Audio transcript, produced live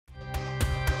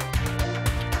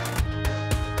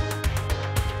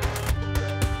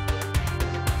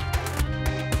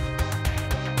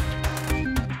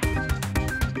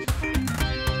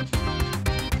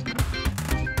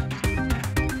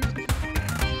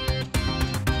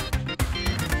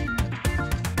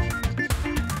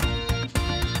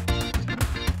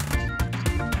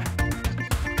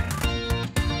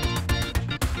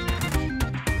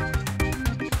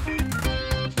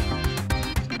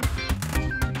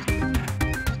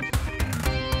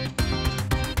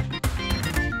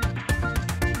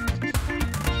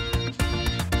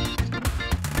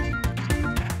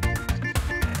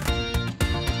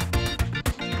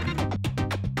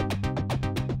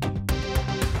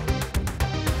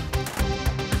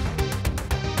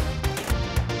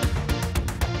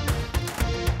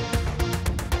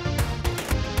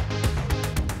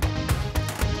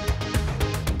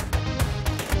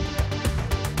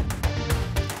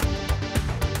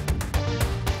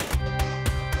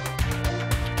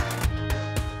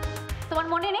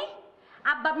মনে নেই?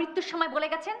 আব্বা মৃত্যুর সময় বলে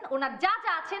গেছেন ওনার যা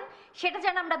যা আছেন সেটা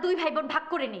যেন আমরা দুই ভাই বোন ভাগ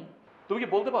করে নিই। তুমি কি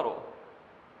বলতে পারো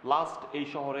লাস্ট এই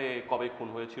শহরে কবে খুন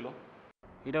হয়েছিল?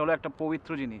 এটা হলো একটা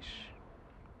পবিত্র জিনিস।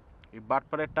 এই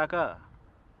বাটপাড়ের টাকা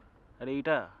আর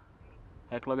এইটা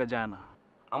একলগে যায় না।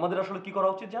 আমাদের আসলে কি করা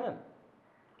উচিত জানেন?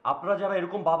 আপনারা যারা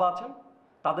এরকম বাবা আছেন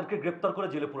তাদেরকে গ্রেপ্তার করে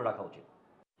জেলে পুরে রাখা উচিত।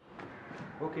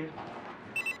 ওকে।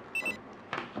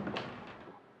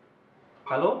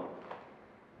 হ্যালো,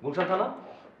 গুলশান থানা।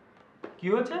 কি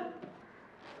হয়েছে?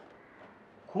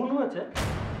 খুন হয়েছে?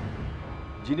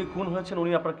 যিনি খুন হয়েছেন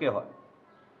উনি আপনার কে হয়?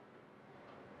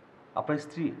 আপনার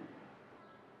স্ত্রী?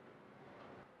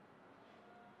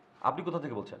 আপনি কোথা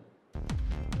থেকে বলছেন?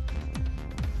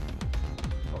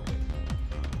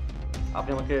 আপনি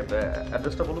আমাকে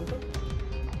অ্যাড্রেসটা বলুন তো।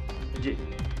 জি,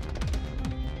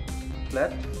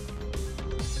 ফ্ল্যাট।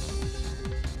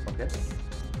 ওকে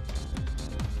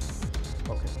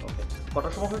ওকে ওকে।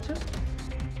 কটার সময় হয়েছে?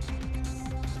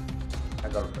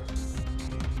 11টা।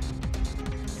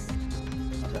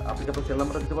 আচ্ছা, আপনি কি আপনার সেল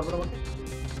নাম্বারটা দিতে পারবেন আমাকে?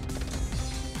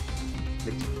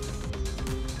 দেখছি।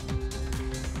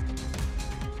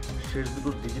 শেষ দুটো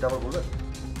ডিজিট আবার বলবেন?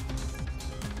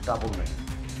 ডাবল নাই।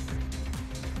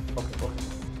 ওকে ওকে।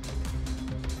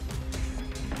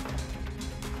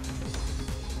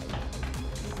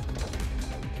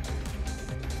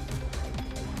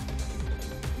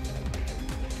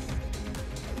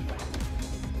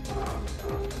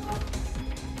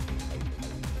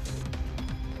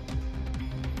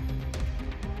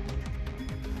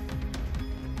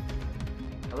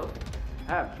 হ্যালো,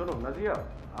 হ্যাঁ শোনো নাজিয়া,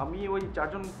 আমি ওই 4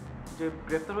 জন যে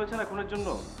গ্রেফতার হয়েছে না খুনের জন্য,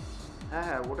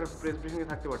 হ্যাঁ ওটার প্রেস ব্রিফিংয়ে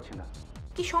থাকতে পারছি না।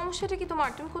 কি সমস্যাটা কি তোমার?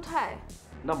 তুমি কোথায়?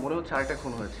 না, মনে হচ্ছে আরেকটা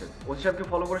খুন হয়েছে। ওসি সাহেবকে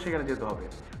ফলো করে সেখানে যেতে হবে।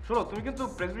 শোনো, তুমি কিন্তু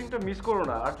প্রেস ব্রিফিংটা মিস করো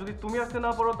না, আর যদি তুমি আসতে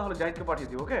না পারো তাহলে জাহিদকে পাঠিয়ে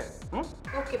দিও। ওকে?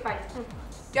 Okay bye.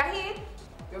 জাহিদ,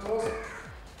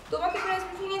 তোমাকে প্রেস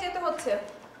ব্রিফিংয়ে যেতে হচ্ছে।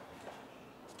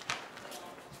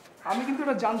 আমি কিন্তু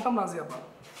এটা জানতাম না জিয়াপা।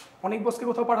 অনেক বসকে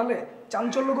কোথাও পাঠালে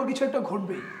চাঞ্চল্যকর কিছু একটা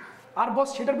ঘটবেই, আর বস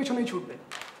সেটার পিছনেই ছুটবে।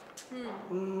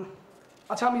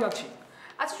 আচ্ছা আমি যাচ্ছি।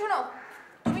 আচ্ছা শোনো,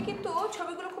 তুমি কিন্তু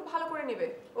ছবিগুলো খুব ভালো করে নেবে।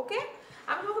 ওকে?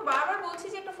 আমি তোমাকে বারবার বলছি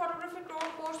যে একটা ফটোগ্রাফি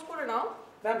কোর্স করে নাও।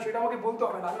 ম্যাম সেটা আমাকে বলতে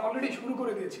হবে না, আমি অলরেডি শুরু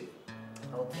করে দিয়েছি।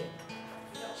 ওকে।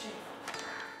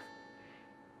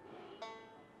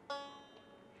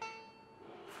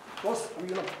 বস আমি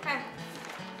গেলাম। হ্যাঁ,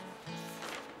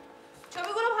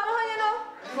 ছবিগুলো ভালো হয় যেন।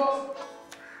 বস।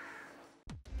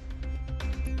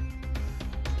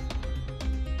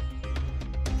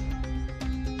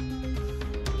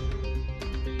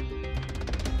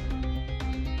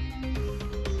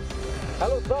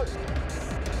 Hello sir.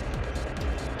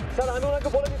 স্যার আমি ওনাকে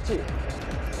বলে দিচ্ছি।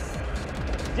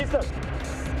 জি স্যার।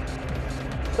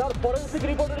 স্যার ফরেন্সিক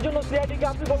রিপোর্টের জন্য সিআইডিকে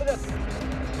আপনি বলে দেন।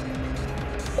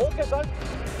 Okay sir.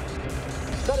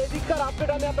 স্যার এদিককার আপডেট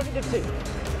আমি আপনাকে দিচ্ছি।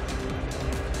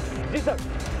 জি স্যার,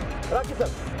 রাখি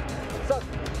স্যার। স্যার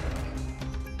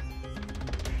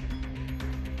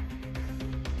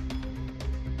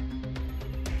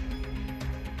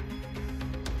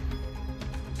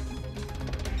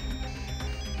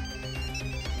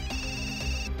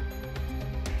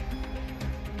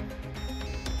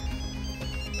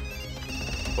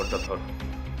ফোনটা ধর।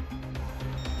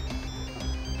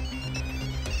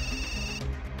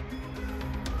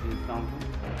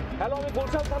 হ্যালো, আমি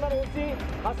গুলশান থানার ওসি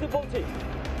হাসিফ বলছি।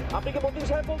 আপনি কি মতিন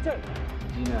সাহেব বলছেন?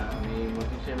 জি না, আমি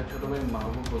মতিন সাহেবের ছোট ভাই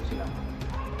মাহবুব বলছিলাম।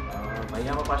 ভাই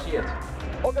আমার পাশেই আছে।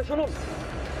 ওকে শুনুন,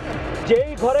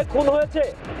 যেই ঘরে খুন হয়েছে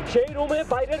সেই রুমে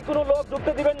বাইরের কোনো লোক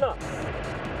ঢুকতে দিবেন না।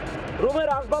 রুমের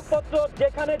আসবাবপত্র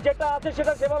যেখানে যেটা আছে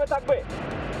সেটা সেভাবে থাকবে,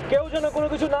 কেউ যেন কোনো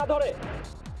কিছু না ধরে।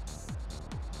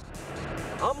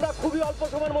 আমরা খুবই অল্প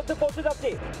সময়ের মধ্যে পৌঁছে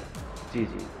যাচ্ছি। জি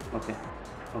জি, ওকে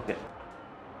ওকে।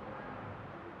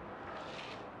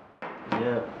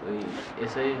 ওই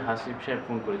এসআই হাসিফ সাহেব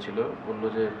ফোন করেছিল, বললো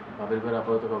যে ভাবের ঘরে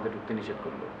আপাতত কাউকে ঢুকতে নিষেধ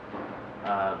করলো,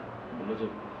 আর বললো যে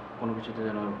কোনো কিছুতে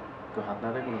যেন কেউ হাত না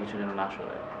দেয়, কোনো কিছু যেন না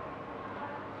সরায়।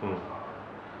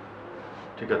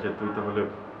 ঠিক আছে, তুই তাহলে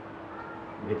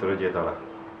ভিতরে যেয়ে দাঁড়া।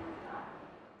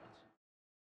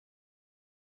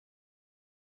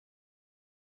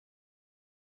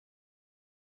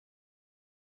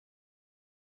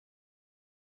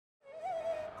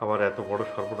 আমার এত বড়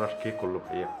সর্বনাশ কে করলো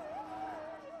ভাইয়া?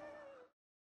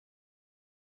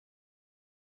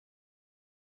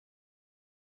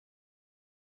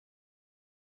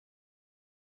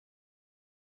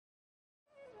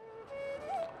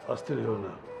 অস্থির হও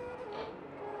না,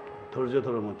 ধৈর্য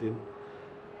ধরো মতিন।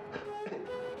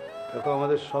 দেখো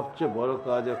আমাদের সবচেয়ে বড়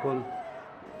কাজ এখন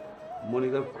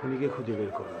মনিকার খুনিকে খুঁজে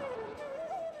বের করা।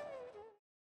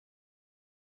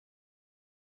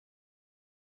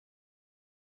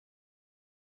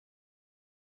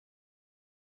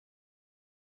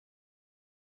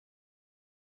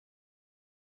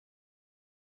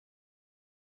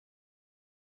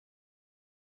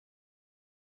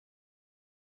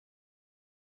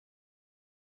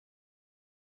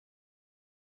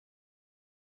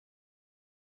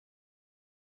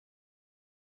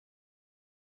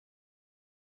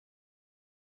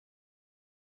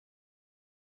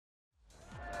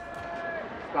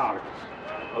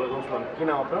 কি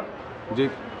নাম আপনার? জি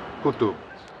কুতুব।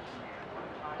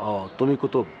 ও, তুমি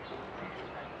কুতুব।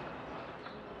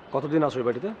 কতদিন আছো এই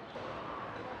বাড়িতে?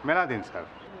 মেলা দিন স্যার।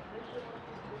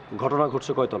 ঘটনা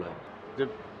ঘটছে কয়তলায়? যে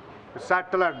 4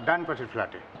 তলার ডান পাশের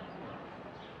ফ্ল্যাটে।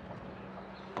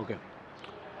 ওকে,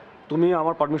 তুমি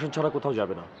আমার পারমিশন ছাড়া কোথাও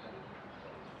যাবে না,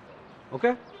 ওকে?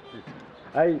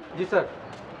 এই, জি স্যার।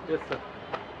 Yes sir.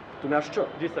 তুমি আসছো?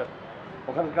 জি স্যার।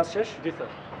 ওখানের কাজ শেষ? জি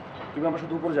স্যার। তুমি আমার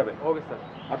সাথে উপরে যাবে। Okay sir.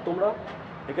 আর তোমরা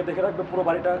একে দেখে রাখবে, পুরো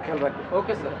বাড়িটা খেয়াল রাখবে।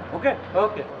 Okay sir. ওকে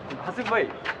ওকে। হাসিফ ভাই,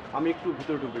 আমি একটু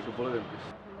ভিতরে ঢুকবো, একটু বলে দেন প্লিজ।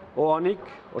 ও অনিক,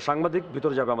 ও সাংবাদিক,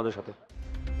 ভিতরে যাবে আমাদের সাথে।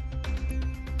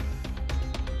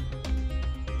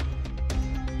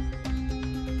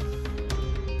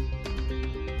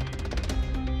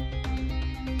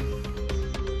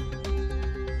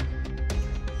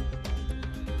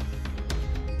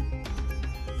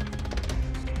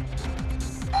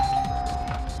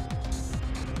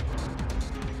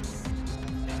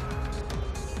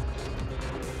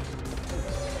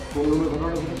 কোন রুমের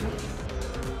ঘটনাটা ঘটেছে?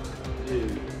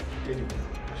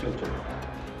 চল চল।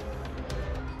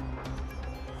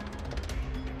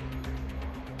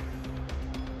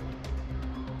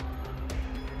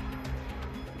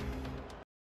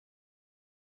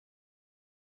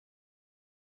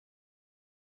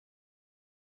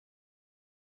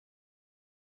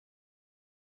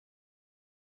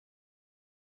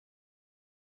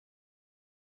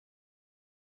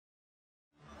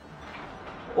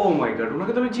 ও মাই গড,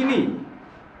 ওনাকে তো আমি চিনি।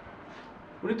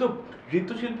 উনি তো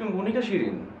নৃত্যশিল্পী মনিকা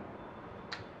শিরিন।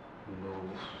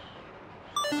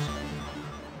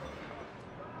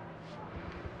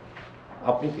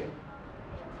 আপনি কে?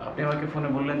 আপনি আমাকে ফোনে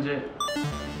বললেন যে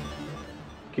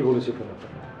কি বলেছি ফোনে?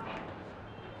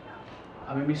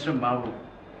 আমি মিস্টার মাহবুব,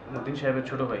 মতিন সাহেবের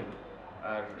ছোট ভাই।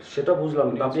 আর সেটা বুঝলাম,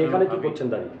 কিন্তু আপনি এখানে কি করছেন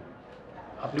দাঁড়িয়ে?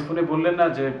 আপনি ফোনে বললেন না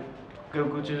যে কেউ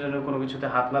কিছু যেন কোনো কিছুতে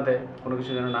হাত না দেয়, কোনো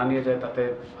কিছু যেন না নিয়ে যায়, তাতে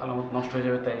আলামত নষ্ট হয়ে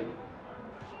যাবে, তাই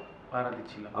পাহারা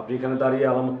দিচ্ছিলাম। আপনি এখানে দাঁড়িয়ে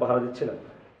আলামত পাহারা দিচ্ছিলেন?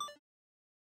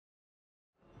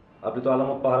 আপনি তো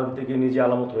আলামত পাহারা দিতে গিয়ে নিজে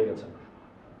আলামত হয়ে গেছেন।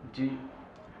 জি।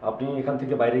 আপনি এখান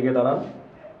থেকে বাইরে গিয়ে দাঁড়ান,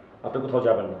 আপনি কোথাও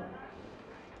যাবেন না।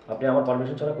 আপনি আমার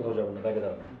পারমিশন ছাড়া কোথাও যাবেন না, বাইরে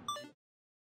দাঁড়ান।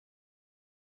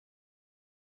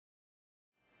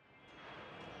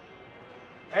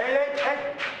 এই এই এই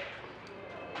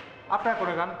আপনার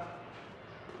করে গান।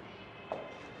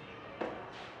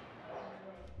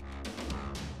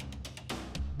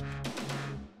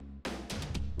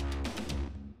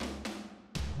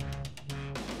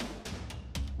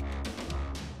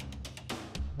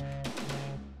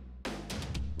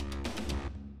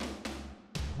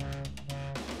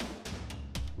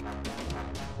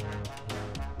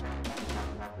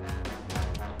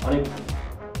 অনেক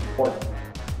পরে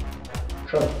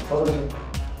সব কথা দেখুন,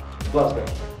 ক্লাস দেয়।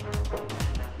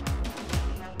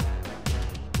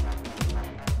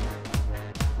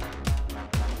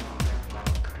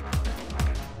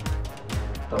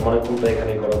 তার মানে কোনটা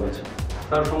এখানেই করা হয়েছে?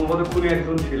 তার সম্ভবত খুনি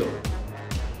একজন ছিল,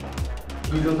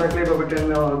 দুইজন থাকলে এভাবে ট্রেন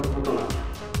নেওয়া হতো না।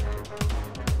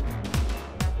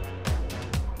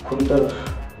 খুনিটার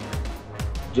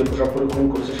যে পোশাক পরে খুন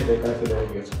করেছে সেটা এখানে ফেলে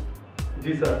হয়ে গেছে।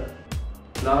 জি স্যার,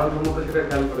 নানান সম্মত সেটা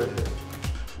খেয়াল করেছে।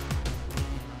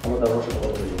 আমার দারুণের সাথে কথা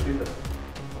বলছি। জি স্যার।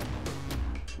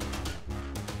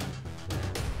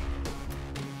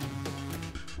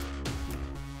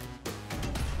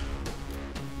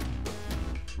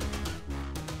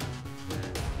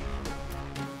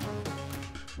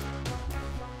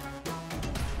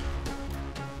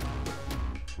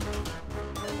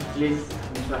 প্লিজ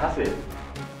মিস্টার হাসিফ,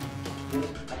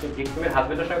 আপনি ভিক্টিমের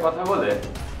হাজবেন্ডের সঙ্গে কথা বলে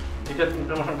ডিটেলস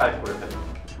ইনফরমেশন কালেক্ট করে ফেলবেন,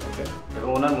 ওকে? এবং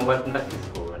ওনার মোবাইল ফোনটা সিজ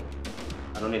করবেন।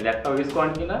 আর উনি ল্যাপটপ ইউজ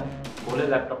করেন কিনা বলে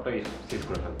ল্যাপটপটা সিজ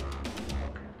করে ফেলবেন।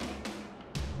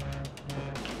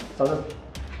 সাজাদ,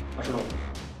 আসুন।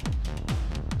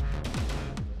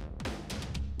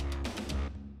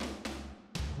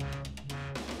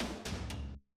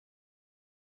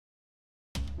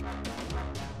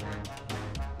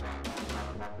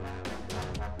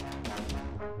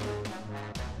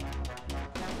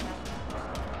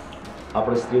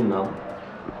 আপনার স্ত্রীর নাম?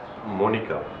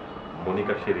 মনিকা,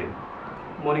 মনিকা শিরিন।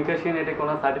 মনিকা সেন, এটা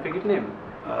কোনো সার্টিফিকেট নেম?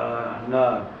 না,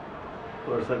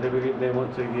 ওর সার্টিফিকেট নেম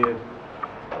হচ্ছে গিয়ে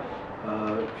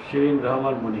শিরিন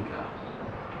রহমান মনিকা।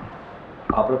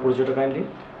 আপনার পরিচয়টা কাইন্ডলি?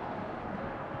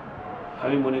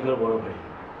 আমি মনিকার বড় ভাই,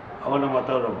 আমার নাম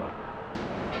আতাউর রহমান।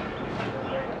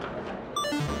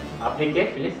 আপনি কে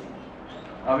প্লিজ?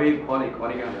 আমি অনেক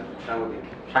সাংবাদিক।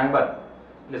 সাংবাদিক?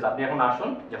 প্লিজ আপনি এখন আসুন,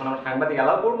 যখন আমরা সাংবাদিক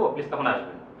অ্যালাউ করবো প্লিজ তখন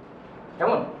আসবেন,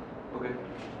 কেমন? ওকে।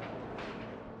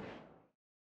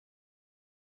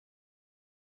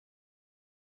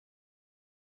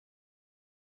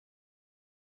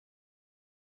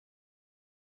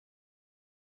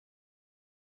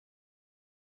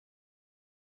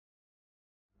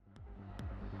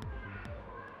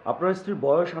 আপনার স্ত্রীর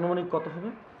বয়স আনুমানিক কত হবে?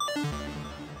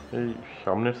 এই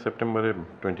সামনের সেপ্টেম্বরে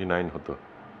 29 হতো।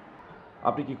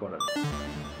 আপনি কি করেন?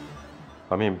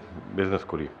 আমি বিজনেস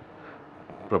করি,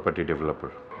 প্রপার্টি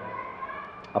ডেভেলপার।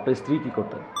 আপনার স্ত্রী কি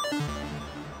করতেন?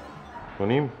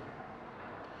 উনি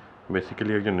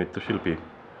বেসিক্যালি একজন নৃত্যশিল্পী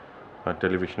আর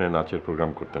টেলিভিশনে নাচের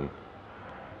প্রোগ্রাম করতেন।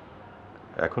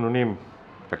 এখন উনি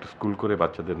একটা স্কুল করে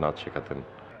বাচ্চাদের নাচ শেখাতেন।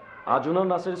 আজ ওনার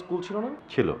নাচের স্কুল ছিল না?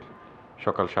 ছিল,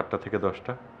 সকাল 7টা থেকে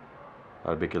 10টা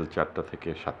আর বিকেল 4টা থেকে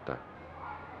 7টা।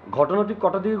 ঘটনাটি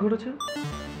কটা দিকে ঘটেছে?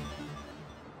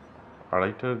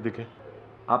 2:30টার দিকে।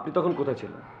 আপনি তখন কোথায়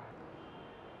ছিলেন?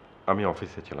 আমি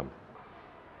অফিসে ছিলাম।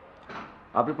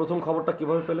 আপনি প্রথম খবরটা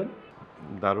কিভাবে পেলেন?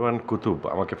 দারোয়ান কুতুব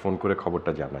আমাকে ফোন করে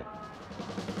খবরটা জানায়।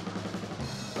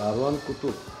 দারোয়ান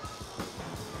কুতুব?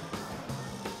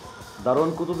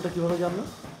 দারোয়ান কুতুবটা কিভাবে জানলেন?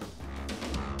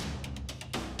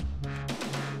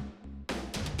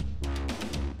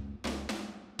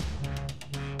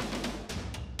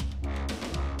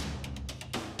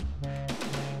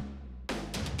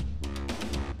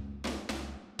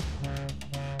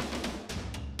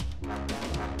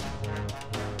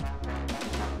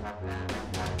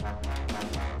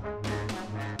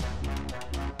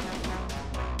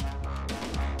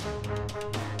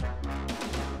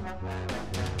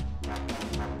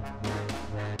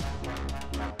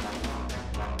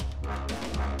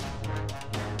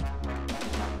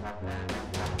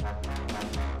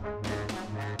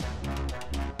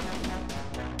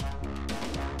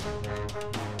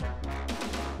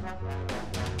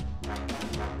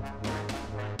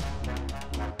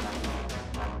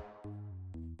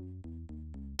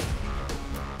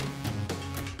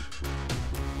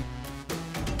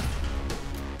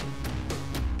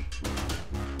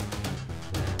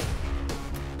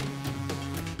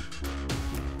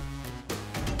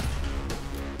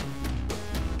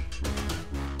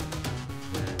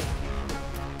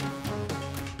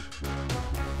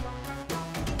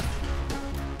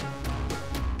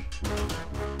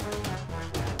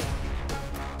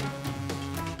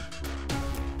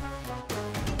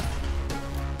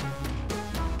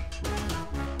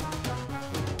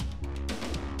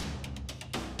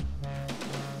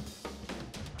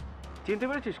 চিনতে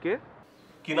পেরেছিস কে?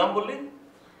 কি নাম বললি?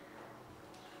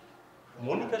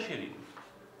 মনিকা শিরিন।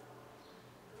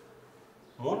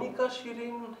 মনিকা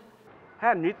শিরিন?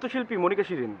 হ্যাঁ, নৃত্যশিল্পী মনিকা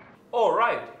শিরিন। ও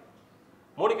রাইট,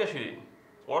 মনিকা শিরিন।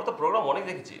 ওর তো প্রোগ্রাম অনেক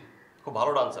দেখেছি, খুব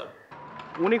ভালো ডান্সার।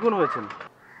 উনি খুন হয়েছেন।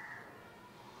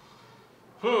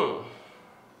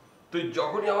 তুই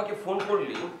যখনই আমাকে ফোন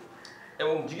করলি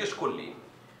এবং জিজ্ঞেস করলি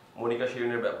মনিকা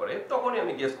শিরিনের ব্যাপারে, তখনই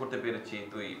আমি গেস করতে পেরেছি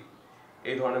তুই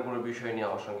এই ধরনের কোনো বিষয় নিয়ে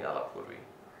আমার সঙ্গে আলাপ করবি।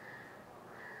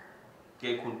 কে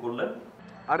খুন করলেন?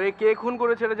 আরে কে খুন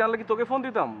করেছে এটা জানলে কি তোকে ফোন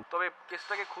দিতাম? তবে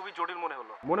কেসটাকে খুবই জটিল মনে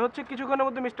হলো। মনে হচ্ছে কিছুক্ষণের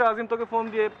মধ্যে মিস্টার আজিম তোকে ফোন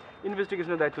দিয়ে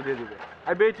ইনভেস্টিগেশনের দায়িত্ব দিয়ে দিবে।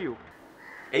 I bet you.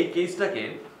 এই কেসটাকে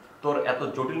তোর এত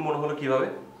জটিল মনে হলো কিভাবে?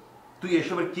 তুই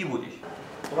এসবের কি বুঝিস?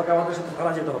 তোমাকে আমাদের সাথে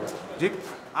থানা যেতে হবে। জি,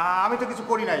 আমি তো কিছু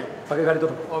করি নাই। তাকে গাড়ি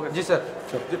ধরো। ওকে জি স্যার।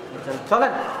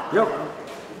 চলেন।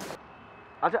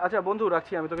 আচ্ছা আচ্ছা বন্ধু,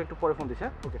 রাখছি, আমি তোকে একটু পরে ফোন দিচ্ছি।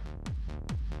 হ্যাঁ, ওকে।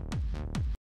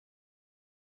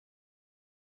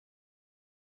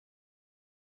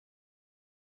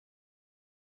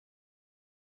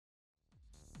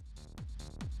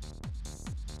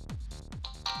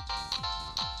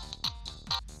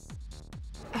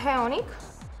 হ্যাঁ অনেক।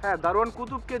 হ্যাঁ, দারোয়ান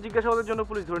কুতুবকে জিজ্ঞাসাবাদের জন্য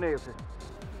পুলিশ ধরে নিয়ে গেছে।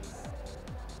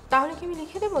 তাহলে কি আমি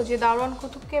লিখে দেবো যে দারোয়ান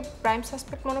কুতুবকে প্রাইম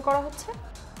সাসপেক্ট মনে করা হচ্ছে?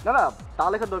 না না, তা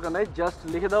লেখার দরকার নাই, জাস্ট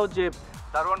লিখে দাও যে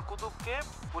দারোয়ান কুতুবকে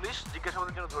পুলিশ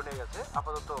জিজ্ঞাসাবাদের জন্য ধরে নিয়ে গেছে।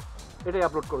 আপাতত এটাই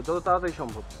আপলোড করো যত তাড়াতাড়ি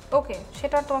সম্ভব। ওকে,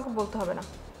 সেটা আর তোমাকে বলতে হবে না।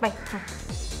 By.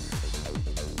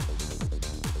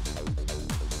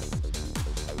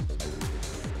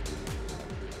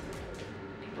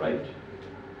 Right.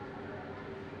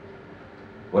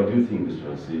 What do you think, Mr.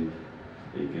 Hasib?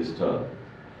 এই কেসটা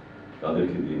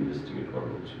তাদেরকে দিয়ে ইনভেস্টিগেট করা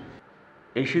উচিত।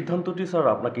 এই সিদ্ধান্তটি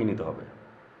স্যার আপনাকেই নিতে হবে।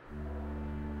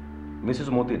 Mrs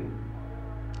Matin,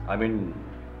 I mean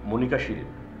Monika Shirin,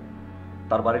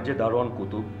 তার বাড়ির যে দারোয়ান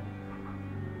কুতুব,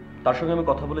 তার সঙ্গে আমি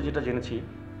কথা বলে যেটা জেনেছি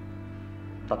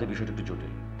তাতে বিষয়টা একটু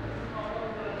জটিল।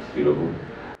 এরকম?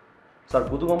 স্যার,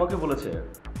 কুতুব আমাকে বলেছে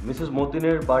মিসেস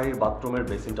মতিনের বাড়ির বাথরুমের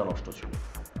বেসিনটা নষ্ট ছিল।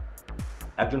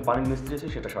 একজন পানির মিস্ত্রি এসে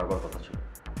সেটা সারবার কথা ছিল।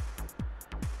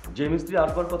 যে মিস্ত্রি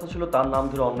আসবার কথা ছিল তার নাম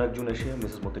ধরে অন্য একজন এসে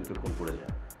মিসেস মতিনকে খুন করে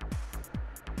যায়।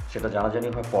 সেটা জানাজানি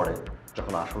হয় পরে,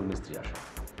 যখন আসল মিস্ত্রি আসে।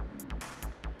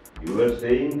 You were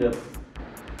saying that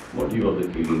motive of the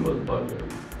killing was burglary.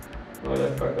 নয়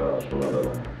লাখ টাকা, সোনা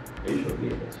দানা এইসব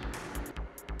নিয়ে গেছে।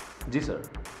 জি স্যার,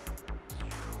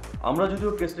 আমরা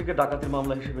যদিও কেসটিকে ডাকাতির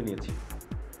মামলা হিসেবে নিয়েছি,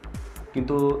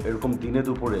 কিন্তু এরকম দিনে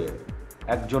দুপুরে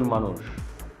একজন মানুষ।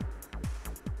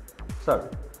 স্যার,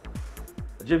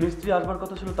 যে মিস্ত্রি আসবার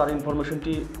কথা ছিল তার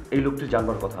ইনফরমেশনটি এই লোকটি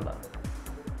জানবার কথা না,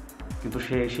 কিন্তু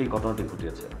সে সেই ঘটনাটি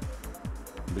ঘটিয়েছে।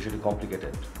 বিষয়টি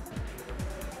complicated.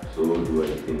 So do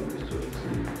I think, Mr.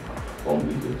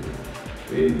 Complicated.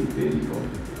 Very, very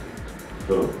complicated.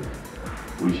 So,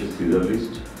 we should see the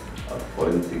list. R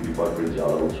forensic department যে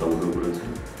আলামত সংগ্রহ করেছে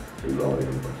সেগুলো আমার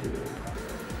এখানে পাঠিয়ে দেবে।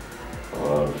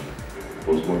 আর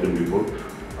পোস্টমর্টম রিপোর্ট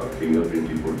আর ফিঙ্গারপ্রিন্ট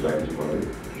রিপোর্ট যা কিছু পাবে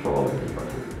সব আমার এখানে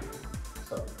পাঠিয়ে দেবে।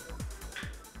 স্যার,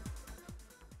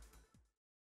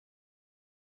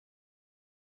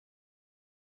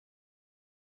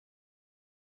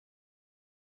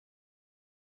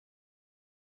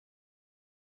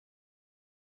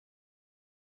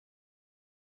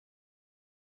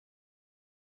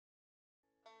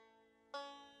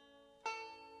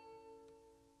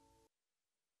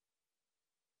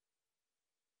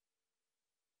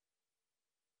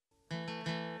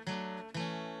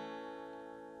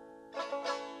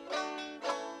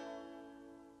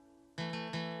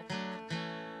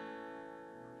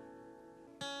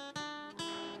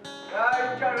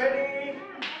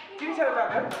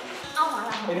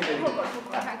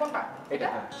 কোনটা? এটা?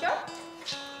 Sure.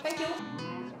 Thank you.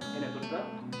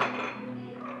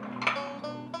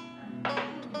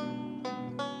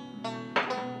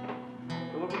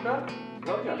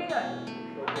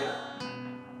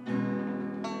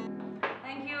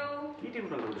 Thank you. কি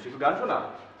টেনশন করছিস? একটু গান শোনা।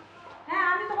 হ্যাঁ,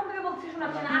 আমি তখন থেকে বলছি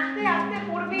শোনাচ্ছি না। আস্তে আস্তে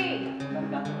পড়বি।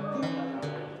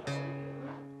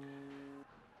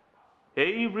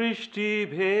 এই বৃষ্টি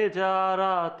ভেজা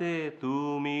রাতে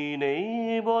তুমি নেই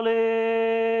বলে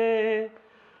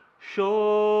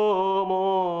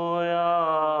সময়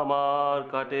আমার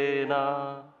কাটে না,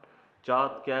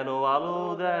 চাঁদ কেন আলো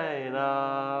দেয় না,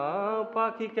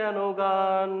 পাখি কেন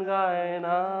গান গায়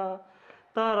না,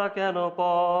 তারা কেন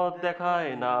পথ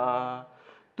দেখায় না,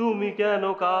 তুমি কেন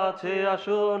কাছে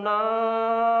আসো না,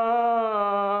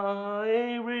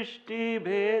 এই বৃষ্টি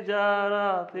ভেজা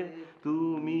রাতে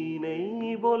তুমি নেই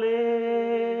বলে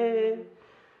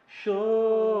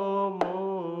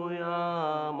সময়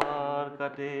আমার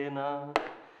কাটে না,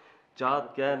 চাঁদ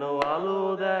কেন আলো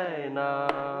দেয় না,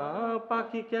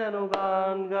 পাখি কেন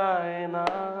গান গায় না,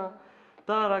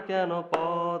 তারা কেন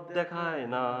পথ দেখায়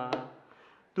না,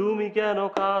 তুমি কেন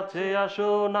কাছে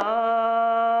আসো না।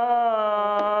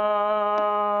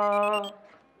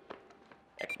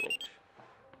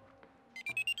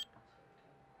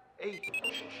 এই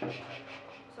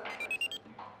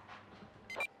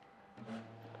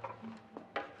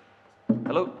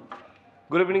hello,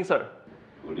 good evening sir.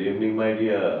 good evening, my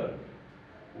dear.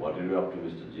 What are you up to,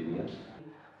 Mr. Genius?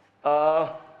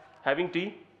 Having tea,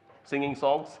 singing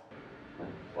songs.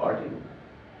 Party?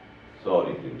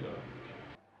 Sorry to interrupt.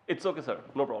 It's okay sir,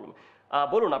 no problem.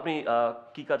 বলুন আপনি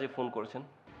কি কাজে ফোন করেছেন?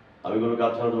 আমি কোনো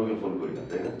কাজ ছাড়া তোমাকে ফোন করি না,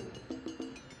 তাই না?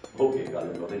 ওকে,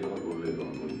 কাজের কথাই যখন বললে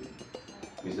তখন বলি।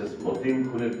 মিসেস মতিন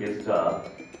খুনের কেসটা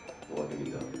তোমাকে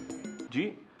নিতে হবে। জি,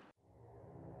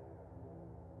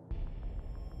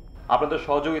 আপনাদের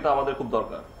সহযোগিতা আমাদের খুব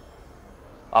দরকার।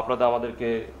 আপনারা আমাদেরকে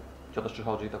যথেষ্ট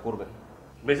সহযোগিতা করবেন।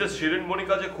 মিসেস শিরিন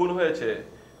মনিকা যে খুন হয়েছে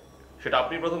সেটা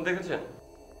আপনি প্রথম দেখেছেন?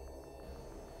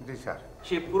 জি স্যার।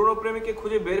 সে পুরনো প্রেমিককে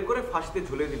খুঁজে বের করে ফাঁসিতে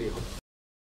ঝুলে দিলেই হবে।